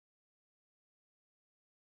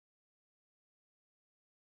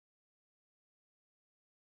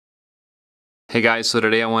Hey guys, so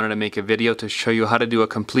today I wanted to make a video to show you how to do a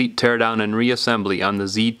complete teardown and reassembly on the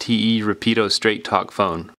ZTE Rapido Straight Talk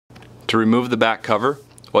phone. To remove the back cover,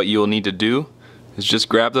 what you will need to do is just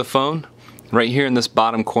grab the phone. Right here in this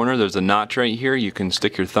bottom corner there's a notch right here. You can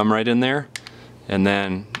stick your thumb right in there and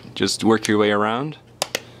then just work your way around,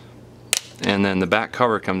 and then the back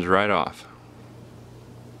cover comes right off.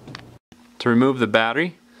 To remove the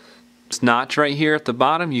battery, this notch right here at the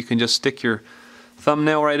bottom, you can just stick your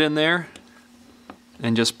thumbnail right in there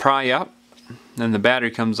and just pry up, and the battery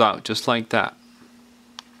comes out just like that.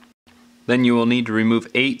 Then you will need to remove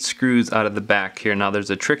 8 screws out of the back here. Now there's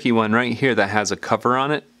a tricky one right here that has a cover on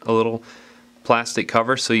it, a little plastic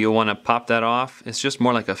cover, so you'll want to pop that off. It's just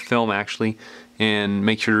more like a film actually, and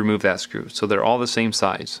make sure to remove that screw. So they're all the same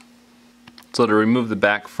size. So to remove the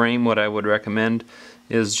back frame, what I would recommend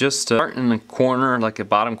is just start in the corner, like a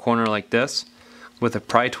bottom corner like this, with a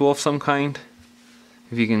pry tool of some kind.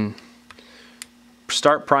 If you can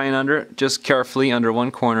start prying under it, just carefully under one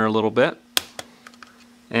corner a little bit,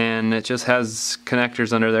 and it just has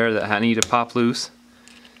connectors under there that need to pop loose,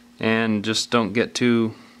 and just don't get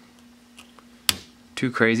too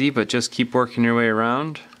crazy, but just keep working your way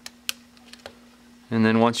around, and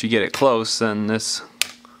then once you get it close, then this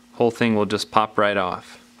whole thing will just pop right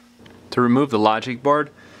off. To remove the logic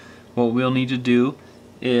board, what we'll need to do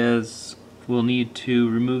is we'll need to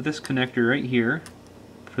remove this connector right here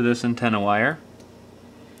for this antenna wire.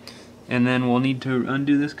 And then we'll need to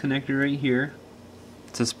undo this connector right here.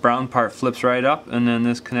 This brown part flips right up, and then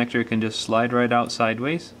this connector can just slide right out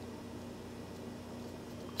sideways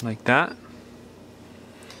like that.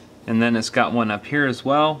 And then it's got one up here as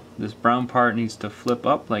well. This brown part needs to flip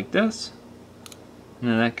up like this, and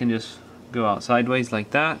then that can just go out sideways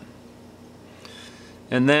like that.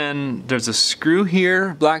 And then there's a screw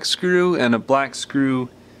here, black screw, and a black screw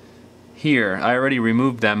here. I already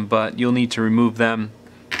removed them, but you'll need to remove them.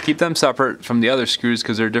 Keep them separate from the other screws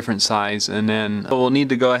because they're different size. And then we'll need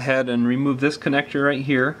to go ahead and remove this connector right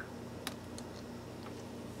here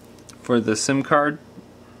for the SIM card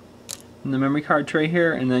and the memory card tray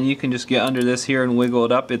here, and then you can just get under this here and wiggle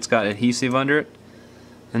it up. It's got adhesive under it,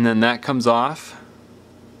 and then that comes off.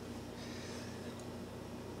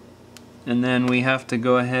 And then we have to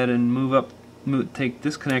go ahead and take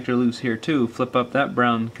this connector loose here too, flip up that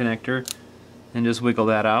brown connector and just wiggle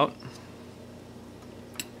that out.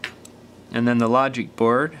 And then the logic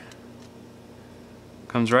board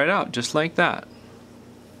comes right out just like that.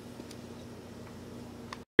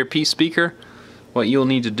 Your earpiece speaker, what you'll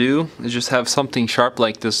need to do is just have something sharp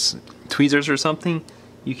like this, tweezers or something.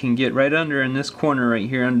 You can get right under in this corner right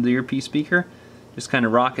here under the earpiece speaker. Just kind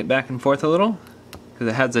of rock it back and forth a little because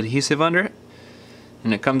it has adhesive under it,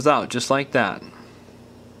 and it comes out just like that.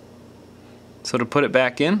 So to put it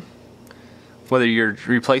back in, whether you're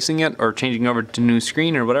replacing it or changing over to new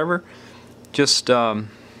screen or whatever, just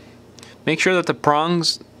make sure that the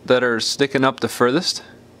prongs that are sticking up the furthest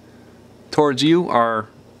towards you are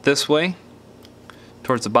this way,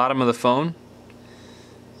 towards the bottom of the phone,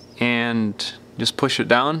 and just push it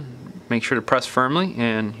down. Make sure to press firmly,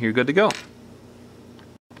 and you're good to go.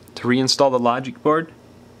 To reinstall the logic board,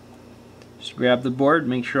 just grab the board,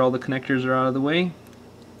 make sure all the connectors are out of the way.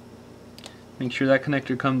 Make sure that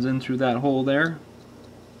connector comes in through that hole there.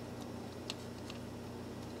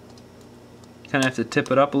 Kind of have to tip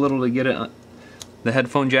it up a little to get it, the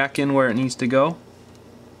headphone jack in where it needs to go.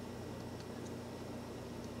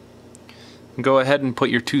 And go ahead and put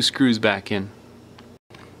your 2 screws back in.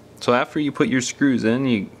 So after you put your screws in,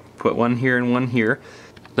 you put one here and one here.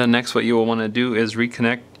 Then next what you will want to do is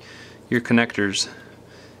reconnect your connectors.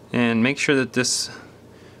 And make sure that this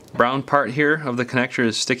brown part here of the connector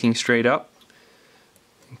is sticking straight up,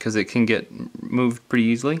 because it can get moved pretty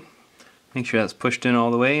easily. Make sure that's pushed in all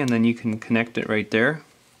the way, and then you can connect it right there.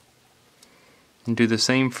 And do the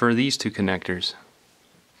same for these 2 connectors.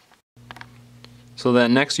 So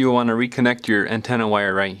then next you'll want to reconnect your antenna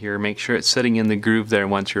wire right here. Make sure it's sitting in the groove there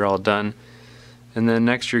once you're all done. And then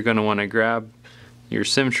next you're going to want to grab your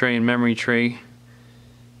SIM tray and memory tray,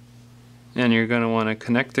 and you're going to want to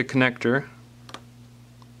connect the connector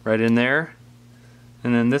right in there.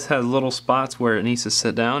 And then this has little spots where it needs to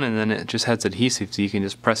sit down, and then it just has adhesive, so you can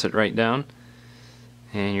just press it right down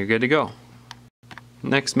and you're good to go.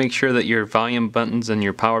 Next, make sure that your volume buttons and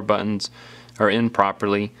your power buttons are in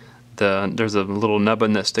properly. There's a little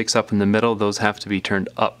nubbin that sticks up in the middle. Those have to be turned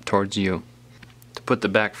up towards you. To put the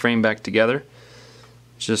back frame back together,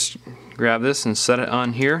 just grab this and set it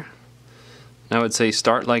on here. I would say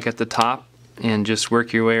start like at the top and just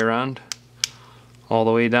work your way around all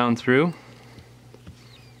the way down through.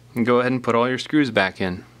 And go ahead and put all your screws back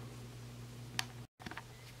in.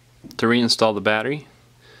 to reinstall the battery.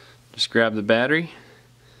 Just grab the battery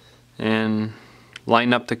and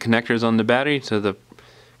line up the connectors on the battery to the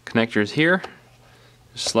connectors here.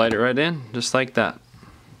 Just slide it right in, just like that.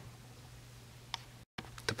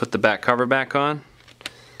 To put the back cover back on,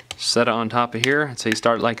 set it on top of here. I'd say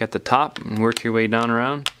start like at the top and work your way down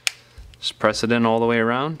around. Just press it in all the way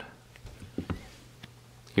around.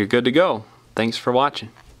 You're good to go. Thanks for watching.